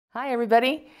Hi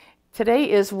everybody.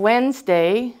 Today is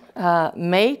Wednesday,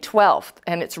 May 12th,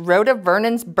 and it's Rhoda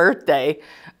Vernon's birthday.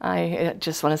 I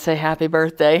just want to say happy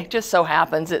birthday. Just so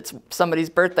happens it's somebody's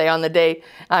birthday on the day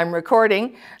I'm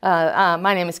recording.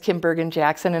 My name is Kim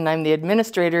Bergen-Jackson and I'm the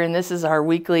administrator, and this is our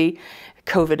weekly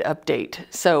COVID update.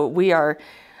 So we are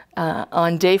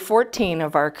on day 14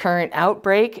 of our current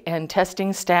outbreak and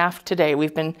testing staff today.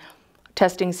 We've been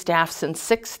testing staff since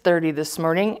 6:30 this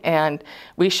morning, and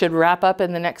we should wrap up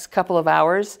in the next couple of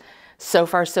hours. So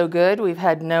far, so good. We've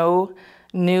had no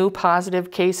new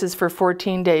positive cases for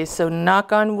 14 days, so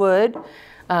knock on wood,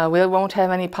 we won't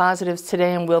have any positives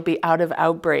today and we'll be out of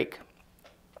outbreak.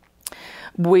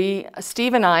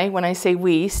 Steve and I, when I say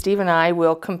we, Steve and I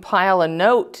will compile a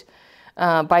note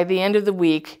by the end of the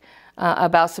week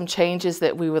about some changes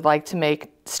that we would like to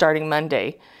make starting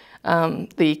Monday.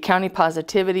 The county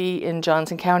positivity in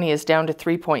Johnson County is down to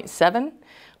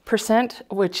 3.7%,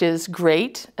 which is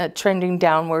great, trending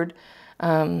downward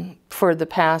for the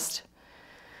past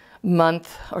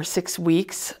month or 6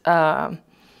 weeks.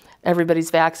 Everybody's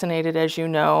vaccinated, as you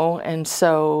know, and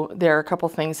so there are a couple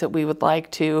things that we would like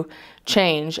to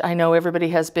change. I know everybody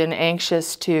has been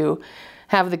anxious to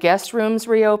have the guest rooms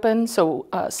reopen, so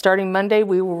starting Monday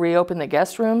we will reopen the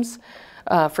guest rooms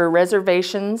for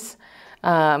reservations.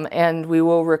 And we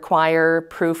will require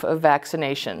proof of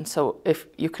vaccination. So if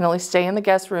you can only stay in the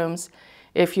guest rooms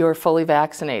if you're fully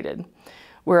vaccinated.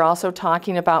 We're also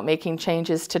talking about making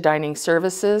changes to dining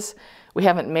services. We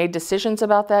haven't made decisions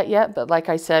about that yet, but like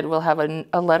I said, we'll have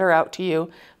a letter out to you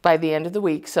by the end of the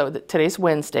week. So that today's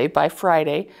Wednesday, by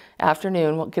Friday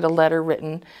afternoon, we'll get a letter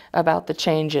written about the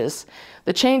changes.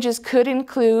 The changes could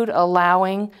include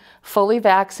allowing fully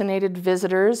vaccinated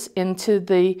visitors into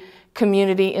the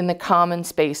community in the common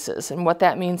spaces. And what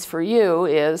that means for you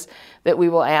is that we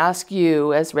will ask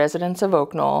you as residents of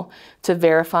Oaknoll to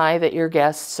verify that your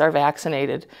guests are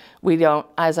vaccinated. We don't,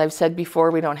 as I've said before,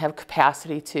 we don't have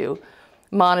capacity to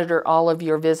monitor all of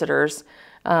your visitors,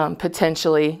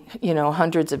 potentially, you know,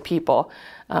 hundreds of people.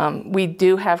 We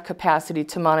do have capacity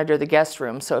to monitor the guest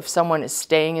room. So if someone is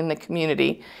staying in the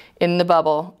community, in the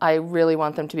bubble, I really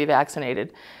want them to be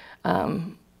vaccinated.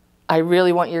 I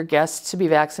really want your guests to be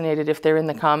vaccinated if they're in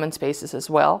the common spaces as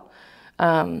well. But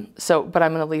I'm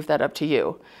going to leave that up to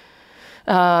you.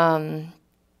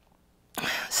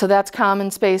 So that's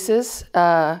common spaces.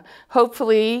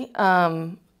 Hopefully,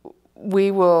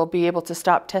 we will be able to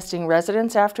stop testing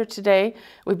residents after today.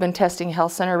 We've been testing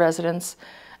health center residents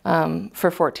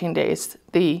for 14 days.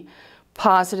 The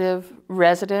positive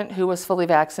resident who was fully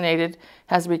vaccinated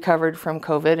has recovered from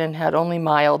COVID and had only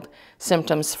mild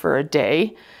symptoms for a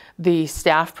day. The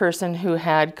staff person who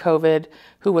had COVID,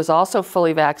 who was also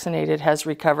fully vaccinated, has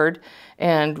recovered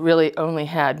and really only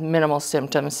had minimal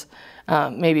symptoms,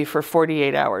 maybe for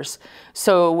 48 hours.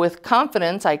 So with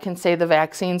confidence, I can say the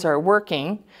vaccines are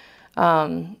working.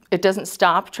 It doesn't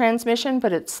stop transmission,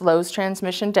 but it slows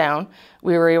transmission down.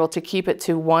 We were able to keep it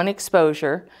to 1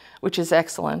 exposure, which is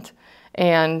excellent.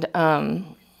 And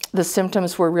the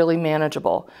symptoms were really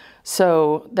manageable.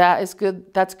 So that is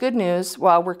good. That's good news.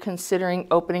 While we're considering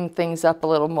opening things up a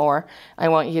little more, I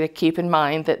want you to keep in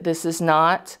mind that this is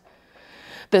not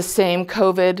the same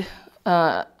COVID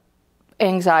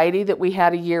anxiety that we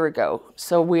had a year ago.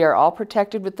 So we are all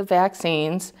protected with the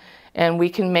vaccines, and we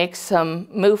can make some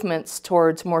movements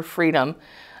towards more freedom,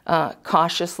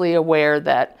 cautiously aware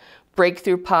that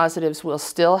breakthrough positives will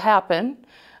still happen.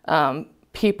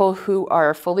 People who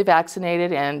are fully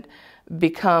vaccinated and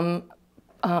become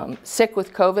sick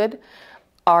with COVID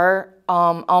are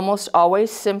almost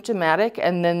always symptomatic,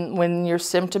 and then when you're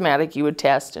symptomatic you would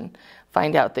test and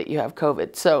find out that you have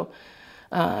COVID. So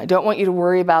I don't want you to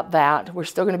worry about that. We're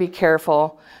still going to be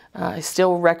careful. I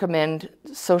still recommend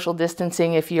social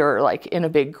distancing if you're like in a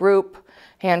big group,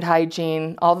 hand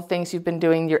hygiene, all the things you've been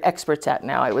doing, you're experts at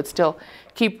now. I would still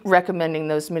keep recommending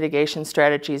those mitigation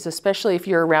strategies, especially if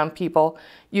you're around people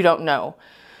you don't know.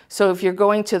 So if you're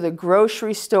going to the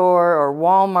grocery store or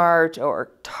Walmart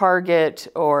or Target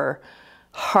or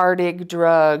Hardig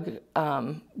Drug,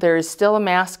 there is still a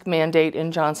mask mandate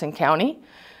in Johnson County.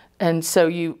 And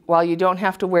so while you don't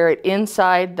have to wear it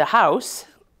inside the house,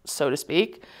 so to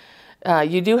speak,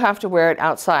 you do have to wear it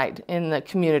outside in the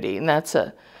community. And that's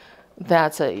a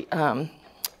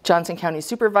Johnson County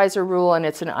supervisor rule, and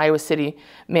it's an Iowa City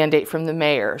mandate from the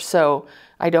mayor. So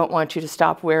I don't want you to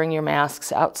stop wearing your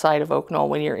masks outside of Oaknoll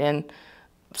when you're in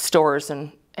stores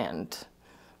and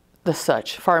the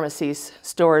such, pharmacies,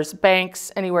 stores,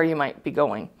 banks, anywhere you might be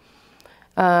going.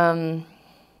 What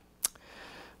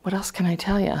else can I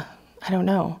tell you? I don't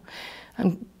know.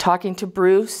 I'm talking to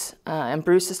Bruce, and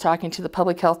Bruce is talking to the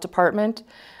Public Health Department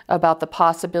about the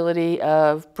possibility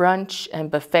of brunch and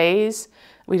buffets.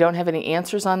 We don't have any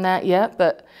answers on that yet,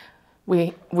 but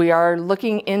we are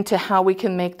looking into how we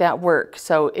can make that work.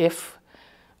 So if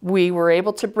we were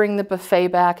able to bring the buffet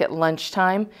back at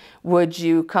lunchtime, would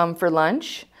you come for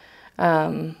lunch?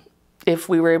 If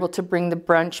we were able to bring the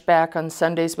brunch back on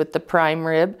Sundays with the prime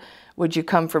rib, would you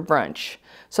come for brunch?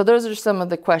 So those are some of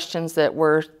the questions that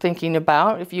we're thinking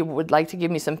about. If you would like to give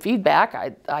me some feedback,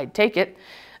 I'd take it.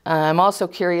 I'm also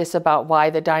curious about why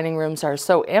the dining rooms are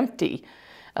so empty.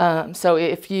 So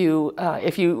if you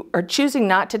are choosing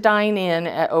not to dine in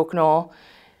at Oaknoll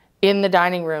in the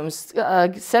dining rooms,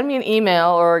 send me an email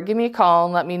or give me a call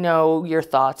and let me know your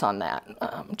thoughts on that.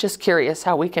 Just curious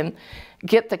how we can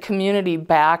get the community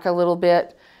back a little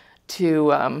bit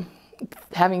to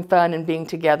having fun and being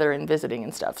together and visiting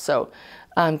and stuff. So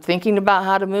I'm thinking about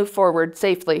how to move forward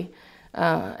safely.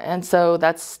 And so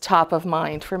that's top of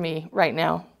mind for me right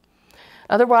now.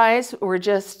 Otherwise, we're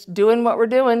just doing what we're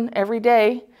doing every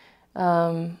day.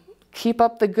 Keep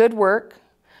up the good work.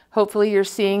 Hopefully you're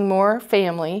seeing more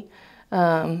family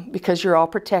because you're all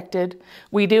protected.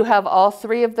 We do have all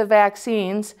 3 of the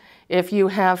vaccines. If you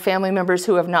have family members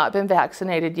who have not been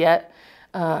vaccinated yet,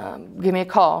 give me a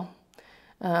call.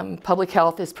 Public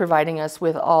Health is providing us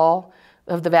with all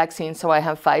of the vaccines. So I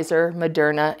have Pfizer,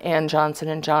 Moderna, and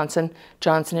Johnson & Johnson.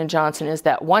 Johnson & Johnson is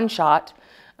that 1 shot,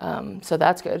 so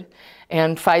that's good.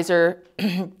 And Pfizer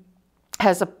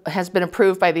has been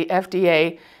approved by the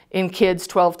FDA in kids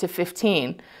 12 to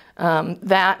 15.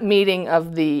 That meeting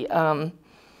of the,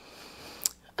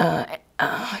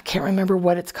 I can't remember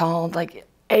what it's called, like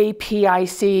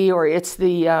APIC, or it's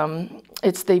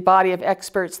the body of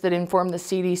experts that inform the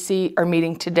CDC, are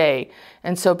meeting today.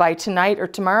 And so by tonight or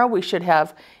tomorrow, we should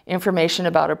have information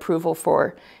about approval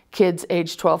for kids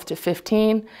aged 12 to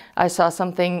 15. I saw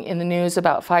something in the news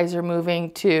about Pfizer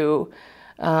moving to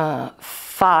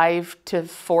 5 to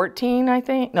 14, I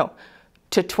think. No,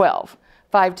 to 12.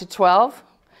 5 to 12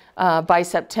 by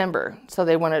September. So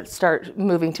they want to start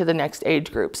moving to the next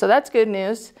age group. So that's good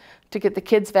news to get the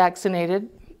kids vaccinated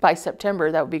by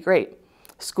September. That would be great.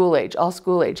 School age, all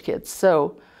school age kids.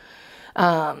 So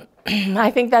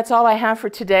I think that's all I have for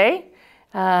today.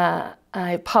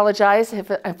 I apologize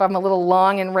if I'm a little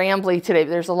long and rambly today.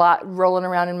 There's a lot rolling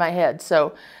around in my head.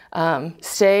 So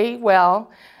stay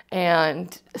well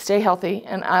and stay healthy,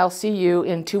 and I'll see you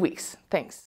in 2 weeks. Thanks.